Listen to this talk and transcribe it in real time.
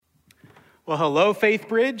Well, hello, Faith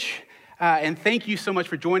Bridge, and thank you so much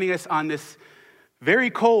for joining us on this very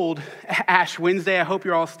cold Ash Wednesday. I hope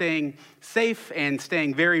you're all staying safe and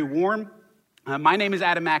staying very warm. My name is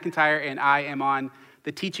Adam McIntyre, and I am on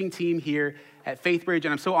the teaching team here at Faith Bridge,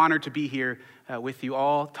 and I'm so honored to be here with you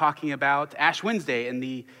all talking about Ash Wednesday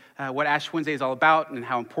and what Ash Wednesday is all about and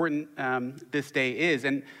how important this day is.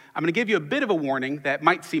 And I'm going to give you a bit of a warning that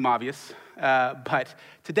might seem obvious, but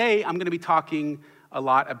today I'm going to be talking a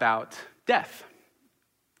lot about death.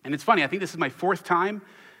 And it's funny, I think this is my fourth time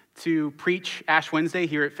to preach Ash Wednesday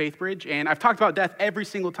here at Faith Bridge, and I've talked about death every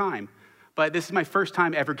single time, but this is my first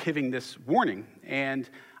time ever giving this warning. And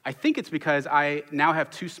I think it's because I now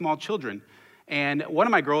have two small children, and one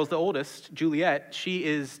of my girls, the oldest, Juliet, she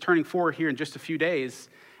is turning 4 here in just a few days,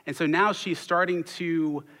 and so now she's starting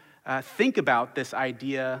to think about this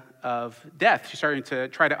idea of death. She's starting to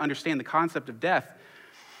try to understand the concept of death,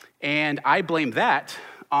 and I blame that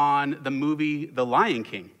on the movie The Lion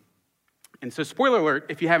King. And so, spoiler alert,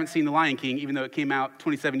 if you haven't seen The Lion King, even though it came out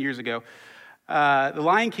 27 years ago, The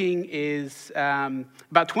Lion King is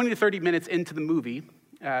about 20 to 30 minutes into the movie.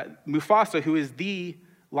 Mufasa, who is the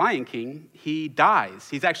Lion King, he dies.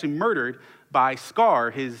 He's actually murdered by Scar,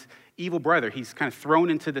 his evil brother. He's kind of thrown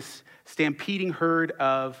into this stampeding herd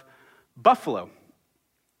of buffalo.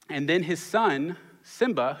 And then his son,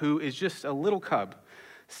 Simba, who is just a little cub,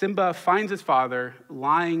 Simba finds his father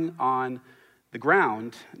lying on the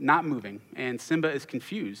ground, not moving, and Simba is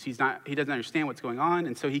confused. He doesn't understand what's going on,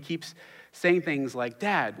 and so he keeps saying things like,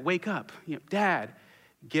 "Dad, wake up. Dad,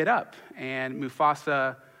 get up." And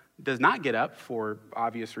Mufasa does not get up for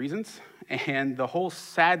obvious reasons, and the whole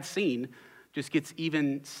sad scene just gets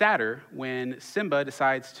even sadder when Simba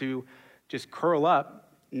decides to just curl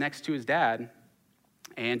up next to his dad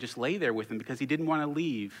and just lay there with him because he didn't want to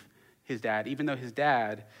leave his dad, even though his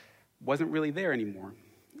dad wasn't really there anymore.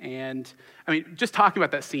 And I mean, just talking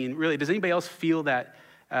about that scene, really, does anybody else feel that,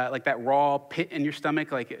 like that raw pit in your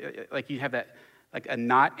stomach, like you have that, like a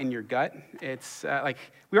knot in your gut? It's like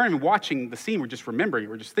we aren't even watching the scene; we're just remembering,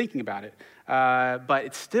 we're just thinking about it. But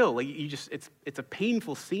it's still like it's a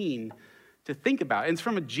painful scene to think about. And it's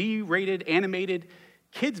from a G-rated animated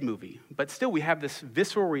kids movie, but still, we have this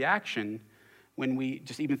visceral reaction when we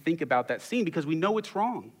just even think about that scene because we know it's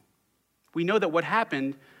wrong. We know that what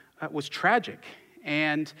happened was tragic,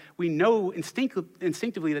 and we know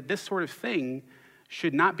instinctively that this sort of thing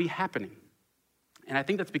should not be happening. And I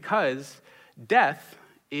think that's because death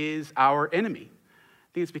is our enemy. I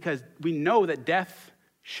think it's because we know that death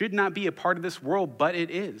should not be a part of this world, but it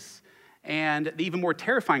is. And the even more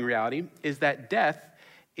terrifying reality is that death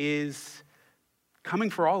is coming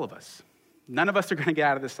for all of us. None of us are going to get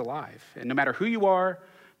out of this alive. And no matter who you are,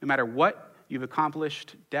 no matter what you've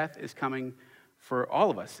accomplished, death is coming for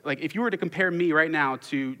all of us. Like if you were to compare me right now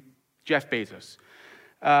to Jeff Bezos,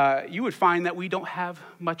 you would find that we don't have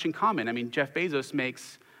much in common. I mean, Jeff Bezos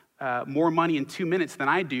makes more money in 2 minutes than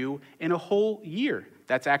I do in a whole year.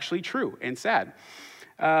 That's actually true and sad.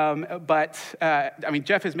 But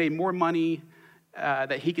Jeff has made more money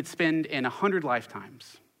that he could spend in 100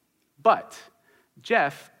 lifetimes. But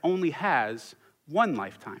Jeff only has one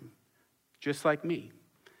lifetime, just like me.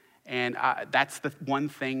 And that's the one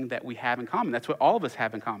thing that we have in common. That's what all of us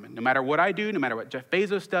have in common. No matter what I do, no matter what Jeff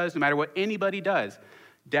Bezos does, no matter what anybody does,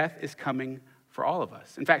 death is coming for all of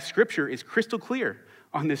us. In fact, Scripture is crystal clear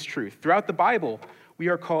on this truth. Throughout the Bible, we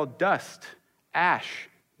are called dust, ash,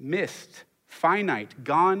 mist, finite,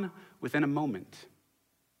 gone within a moment.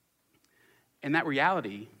 And that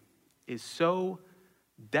reality is so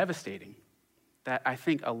devastating that I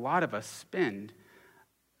think a lot of us spend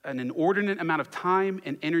an inordinate amount of time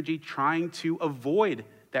and energy trying to avoid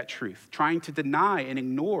that truth, trying to deny and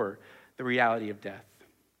ignore the reality of death.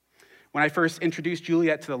 When I first introduced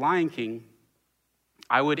Juliet to The Lion King,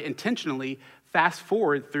 I would intentionally fast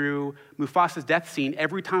forward through Mufasa's death scene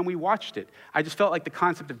every time we watched it. I just felt like the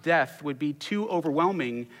concept of death would be too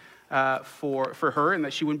overwhelming for her and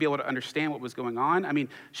that she wouldn't be able to understand what was going on. I mean,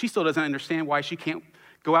 she still doesn't understand why she can't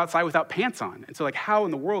go outside without pants on. And so like how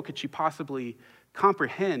in the world could she possibly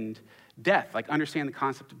comprehend death, like understand the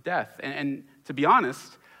concept of death? And to be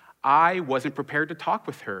honest, I wasn't prepared to talk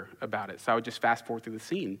with her about it, so I would just fast forward through the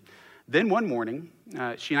scene. Then one morning,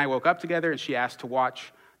 she and I woke up together, and she asked to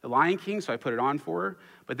watch The Lion King, so I put it on for her,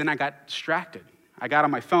 but then I got distracted. I got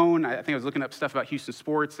on my phone, I think I was looking up stuff about Houston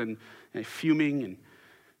sports, and fuming and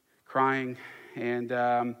crying,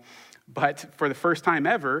 but for the first time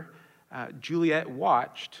ever, Juliet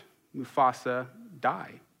watched Mufasa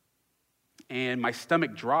die. And my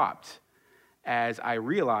stomach dropped as I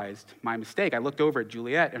realized my mistake. I looked over at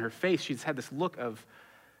Juliet, and her face, she just had this look of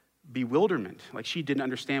bewilderment, like she didn't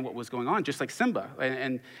understand what was going on, just like Simba.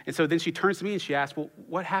 And so then she turns to me and she asks, well,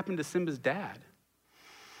 what happened to Simba's dad?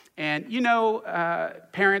 And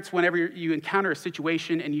parents, whenever you encounter a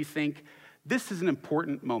situation and you think, this is an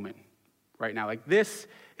important moment right now, like this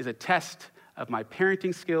is a test of my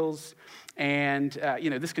parenting skills, and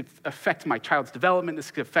this could affect my child's development,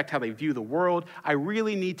 this could affect how they view the world. I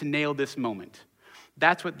really need to nail this moment.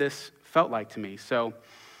 That's what this felt like to me. So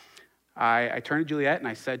I turned to Juliet and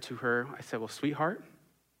I said to her, well, sweetheart,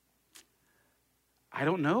 I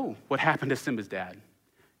don't know what happened to Simba's dad.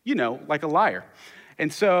 Like a liar.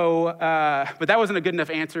 And so, but that wasn't a good enough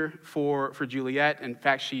answer for Juliet. In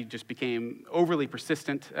fact, she just became overly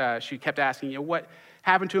persistent. She kept asking, what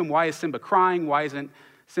happened to him? Why is Simba crying? Why isn't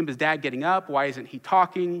Simba's dad getting up? Why isn't he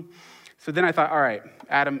talking? So then I thought, all right,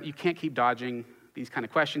 Adam, you can't keep dodging these kind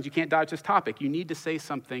of questions. You can't dodge this topic. You need to say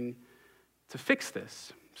something to fix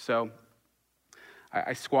this. So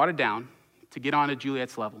I squatted down to get onto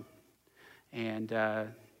Juliet's level and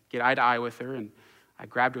get eye to eye with her, and I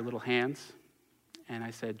grabbed her little hands and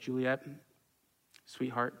I said, Juliet,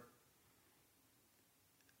 sweetheart,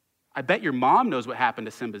 I bet your mom knows what happened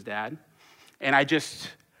to Simba's dad. And I just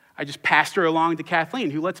passed her along to Kathleen,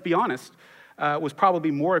 who, let's be honest, was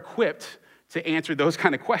probably more equipped to answer those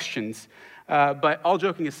kind of questions. But all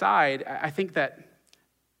joking aside, I think that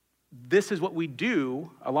this is what we do,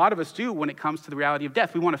 a lot of us do, when it comes to the reality of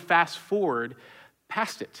death. We want to fast forward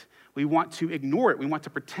past it. We want to ignore it. We want to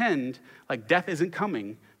pretend like death isn't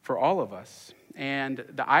coming for all of us. And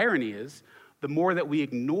the irony is, the more that we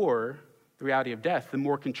ignore the reality of death, the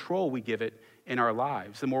more control we give it in our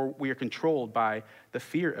lives, the more we are controlled by the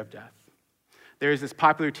fear of death. There's this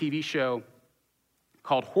popular TV show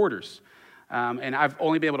called Hoarders. And I've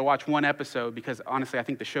only been able to watch one episode because, honestly, I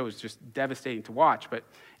think the show is just devastating to watch. But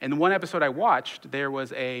in the one episode I watched, there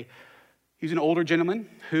was he was an older gentleman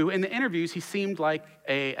who, in the interviews, he seemed like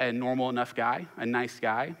a normal enough guy, a nice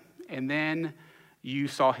guy. And then you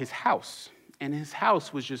saw his house. And his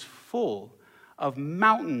house was just full of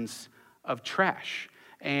mountains of trash.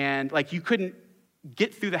 And you couldn't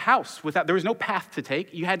get through the house there was no path to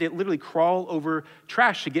take. You had to literally crawl over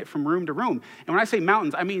trash to get from room to room. And when I say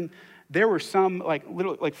mountains, I mean there were some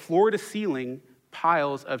little floor to ceiling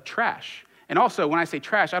piles of trash. And also, when I say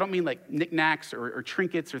trash, I don't mean knickknacks or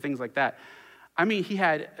trinkets or things like that. I mean, he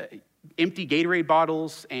had empty Gatorade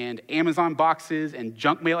bottles and Amazon boxes and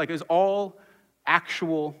junk mail. It was all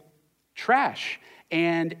actual trash.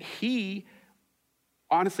 And he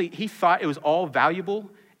thought it was all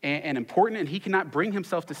valuable and important, and he could not bring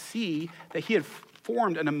himself to see that he had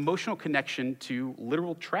formed an emotional connection to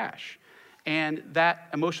literal trash. And that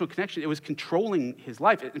emotional connection, it was controlling his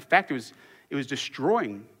life. In fact, it was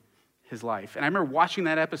destroying his life. And I remember watching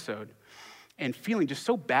that episode and feeling just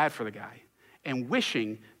so bad for the guy and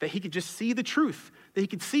wishing that he could just see the truth, that he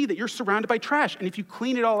could see that you're surrounded by trash. And if you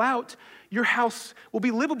clean it all out, your house will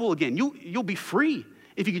be livable again. You'll be free.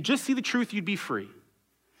 If you could just see the truth, you'd be free.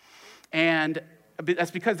 And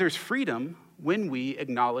that's because there's freedom when we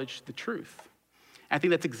acknowledge the truth. And I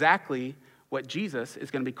think that's exactly what Jesus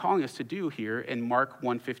is going to be calling us to do here in Mark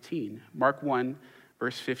 1:15. Mark 1,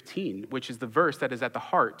 verse 15, which is the verse that is at the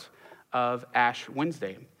heart of Ash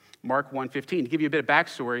Wednesday. Mark 1:15. To give you a bit of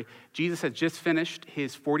backstory, Jesus had just finished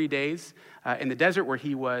his 40 days in the desert where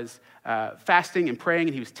he was fasting and praying,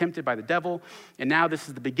 and he was tempted by the devil. And now this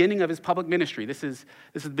is the beginning of his public ministry. This is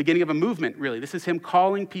the beginning of a movement, really. This is him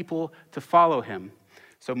calling people to follow him.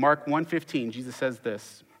 So Mark 1:15, Jesus says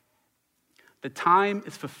this: "The time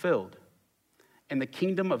is fulfilled, and the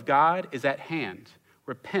kingdom of God is at hand.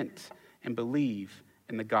 Repent and believe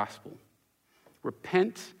in the gospel."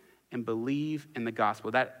 Repent and believe in the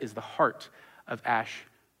gospel. That is the heart of Ash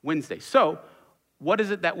Wednesday. So, what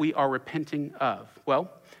is it that we are repenting of? Well,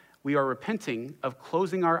 we are repenting of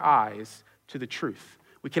closing our eyes to the truth.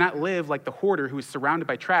 We cannot live like the hoarder who is surrounded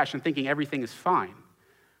by trash and thinking everything is fine,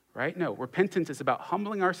 right? No, repentance is about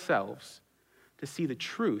humbling ourselves to see the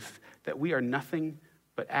truth that we are nothing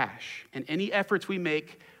but ash. And any efforts we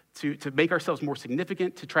make to make ourselves more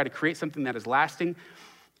significant, to try to create something that is lasting,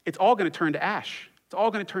 it's all going to turn to ash. It's all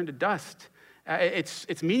going to turn to dust.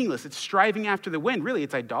 It's meaningless. It's striving after the wind. Really,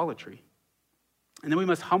 it's idolatry. And then we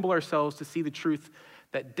must humble ourselves to see the truth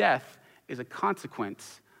that death is a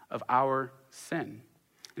consequence of our sin.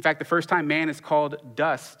 In fact, the first time man is called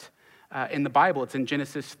dust in the Bible, it's in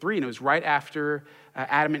Genesis 3, and it was right after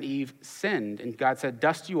Adam and Eve sinned. And God said,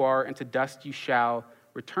 "Dust you are, and to dust you shall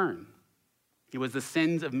return." It was the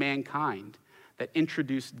sins of mankind that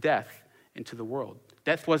introduced death into the world.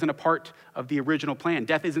 Death wasn't a part of the original plan.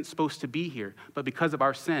 Death isn't supposed to be here, but because of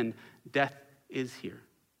our sin, death is here.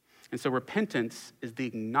 And so repentance is the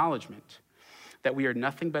acknowledgement that we are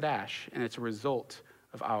nothing but ash, and it's a result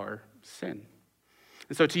of our sin.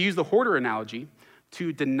 And so to use the hoarder analogy,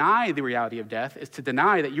 to deny the reality of death is to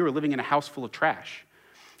deny that you are living in a house full of trash.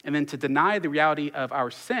 And then to deny the reality of our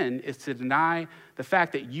sin is to deny the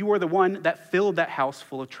fact that you are the one that filled that house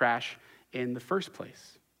full of trash in the first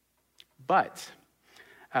place. But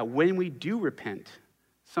when we do repent,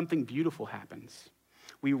 something beautiful happens.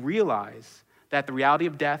 We realize that the reality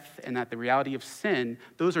of death and that the reality of sin,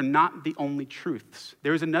 those are not the only truths.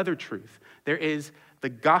 There is another truth. There is the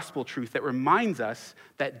gospel truth that reminds us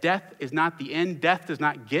that death is not the end. Death does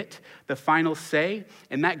not get the final say.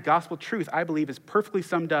 And that gospel truth, I believe, is perfectly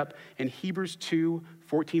summed up in Hebrews 2,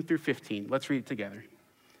 14 through 15. Let's read it together.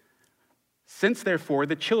 Since, therefore,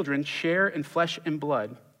 the children share in flesh and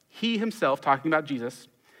blood, he himself, talking about Jesus,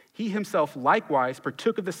 he himself likewise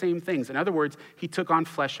partook of the same things. In other words, he took on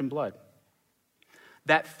flesh and blood,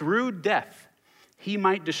 that through death he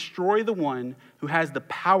might destroy the one who has the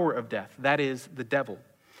power of death, that is, the devil,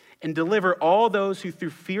 and deliver all those who through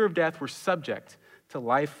fear of death were subject to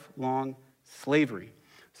lifelong slavery.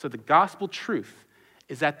 So the gospel truth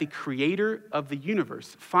is that the creator of the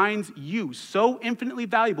universe finds you so infinitely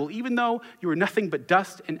valuable, even though you are nothing but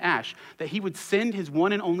dust and ash, that he would send his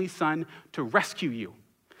one and only son to rescue you.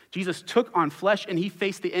 Jesus took on flesh and he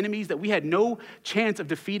faced the enemies that we had no chance of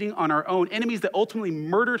defeating on our own, enemies that ultimately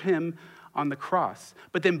murdered him on the cross.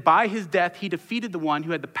 But then by his death, he defeated the one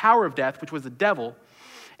who had the power of death, which was the devil,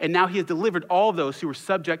 and now he has delivered all those who were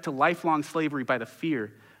subject to lifelong slavery by the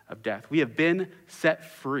fear of death. We have been set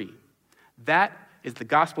free. That is the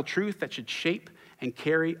gospel truth that should shape and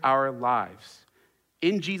carry our lives.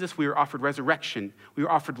 In Jesus, we are offered resurrection. We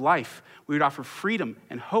are offered life. We are offered freedom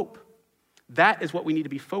and hope. That is what we need to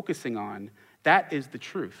be focusing on. That is the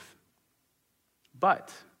truth.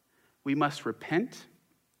 But we must repent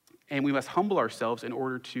and we must humble ourselves in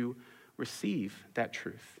order to receive that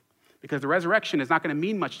truth. Because the resurrection is not going to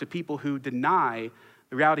mean much to people who deny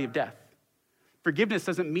the reality of death. Forgiveness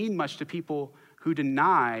doesn't mean much to people who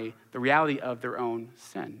deny the reality of their own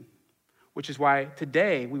sin. Which is why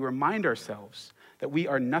today we remind ourselves that we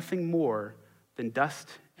are nothing more than dust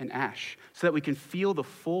and ash, so that we can feel the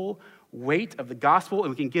full weight of the gospel and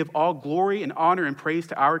we can give all glory and honor and praise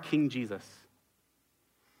to our King Jesus.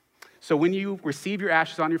 So when you receive your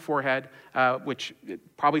ashes on your forehead, which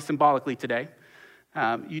probably symbolically today,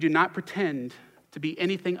 you do not pretend to be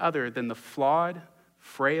anything other than the flawed,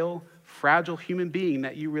 frail, fragile human being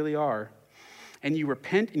that you really are. And you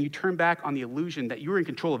repent and you turn back on the illusion that you're in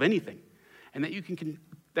control of anything and that you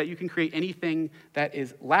can create anything that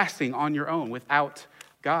is lasting on your own without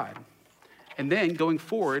God. And then going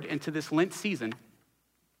forward into this Lent season,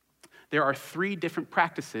 there are 3 different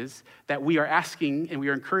practices that we are asking and we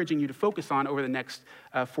are encouraging you to focus on over the next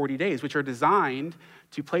 40 days, which are designed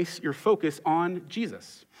to place your focus on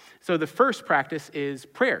Jesus. So the first practice is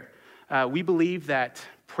prayer. We believe that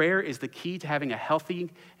prayer is the key to having a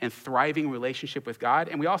healthy and thriving relationship with God.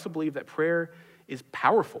 And we also believe that prayer is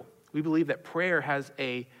powerful. We believe that prayer has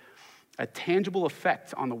a tangible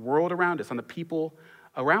effect on the world around us, on the people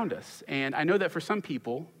around us. And I know that for some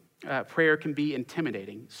people, prayer can be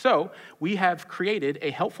intimidating. So we have created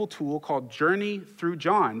a helpful tool called Journey Through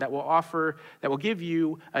John that will give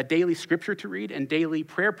you a daily scripture to read and daily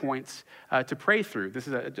prayer points to pray through. This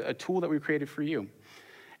is a tool that we created for you.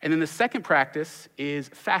 And then the second practice is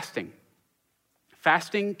fasting.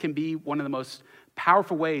 Fasting can be one of the most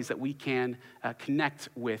powerful ways that we can connect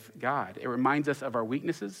with God. It reminds us of our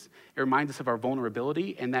weaknesses. It reminds us of our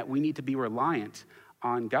vulnerability and that we need to be reliant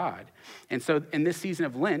on God. And so in this season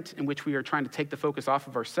of Lent, in which we are trying to take the focus off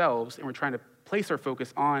of ourselves and we're trying to place our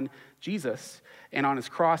focus on Jesus and on his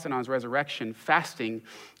cross and on his resurrection, fasting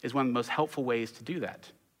is one of the most helpful ways to do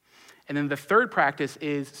that. And then the third practice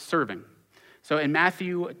is serving. So in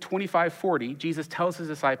Matthew 25:40, Jesus tells his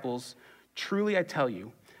disciples, "Truly I tell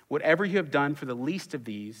you, whatever you have done for the least of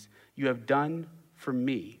these, you have done for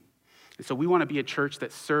me." And so we want to be a church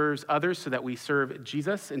that serves others so that we serve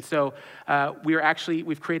Jesus. And so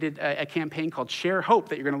we've created a campaign called Share Hope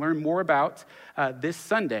that you're going to learn more about this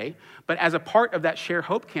Sunday. But as a part of that Share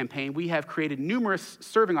Hope campaign, we have created numerous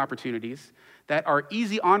serving opportunities that are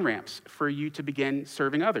easy on-ramps for you to begin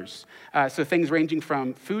serving others. So things ranging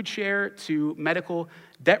from food share to medical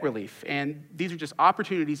debt relief. And these are just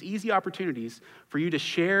opportunities, easy opportunities for you to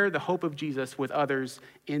share the hope of Jesus with others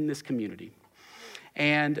in this community.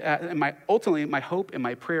 And ultimately, my hope and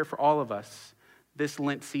my prayer for all of us this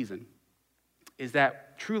Lent season is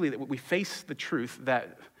that truly that we face the truth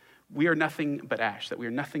that we are nothing but ash, that we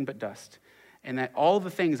are nothing but dust, and that all the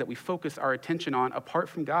things that we focus our attention on apart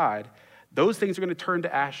from God, those things are going to turn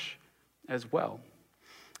to ash as well.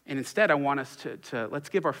 And instead, I want us to let's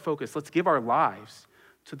give our focus, let's give our lives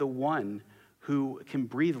to the one who can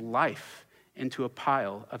breathe life into a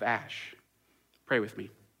pile of ash. Pray with me.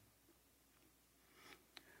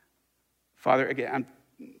 Father, again,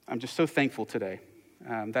 I'm just so thankful today.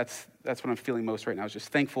 That's what I'm feeling most right now, is just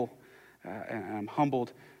thankful, and I'm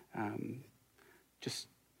humbled, just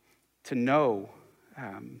to know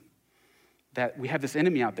that we have this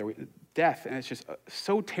enemy out there, death, and it's just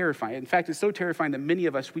so terrifying. In fact, it's so terrifying that many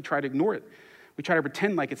of us, we try to ignore it. We try to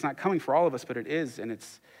pretend like it's not coming for all of us, but it is, and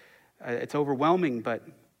it's overwhelming. But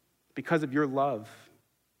because of your love,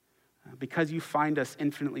 because you find us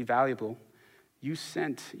infinitely valuable, you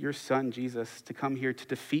sent your son, Jesus, to come here to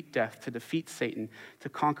defeat death, to defeat Satan, to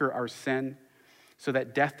conquer our sin, so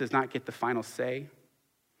that death does not get the final say,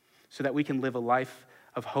 so that we can live a life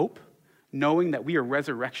of hope, knowing that we are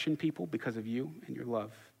resurrection people because of you and your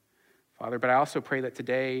love, Father. But I also pray that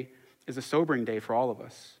today is a sobering day for all of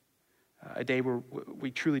us, a day where we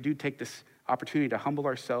truly do take this opportunity to humble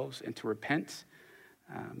ourselves and to repent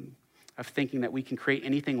of thinking that we can create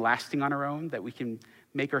anything lasting on our own, that we can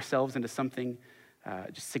make ourselves into something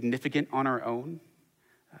just significant on our own.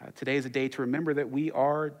 Today is a day to remember that we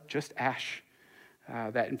are just ash,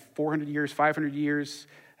 that in 400 years, 500 years,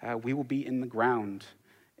 we will be in the ground.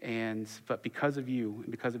 But because of you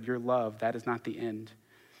and because of your love, that is not the end.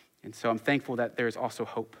 And so I'm thankful that there's also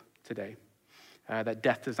hope today, that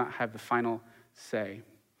death does not have the final say.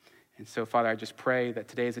 And so, Father, I just pray that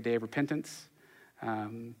today is a day of repentance,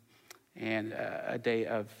 and a day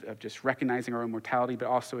of just recognizing our own mortality, but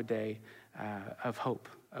also a day of hope,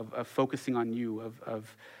 of focusing on you,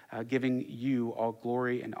 of giving you all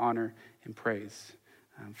glory and honor and praise.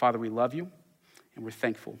 Father, we love you, and we're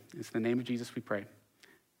thankful. It's in the name of Jesus we pray.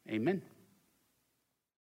 Amen.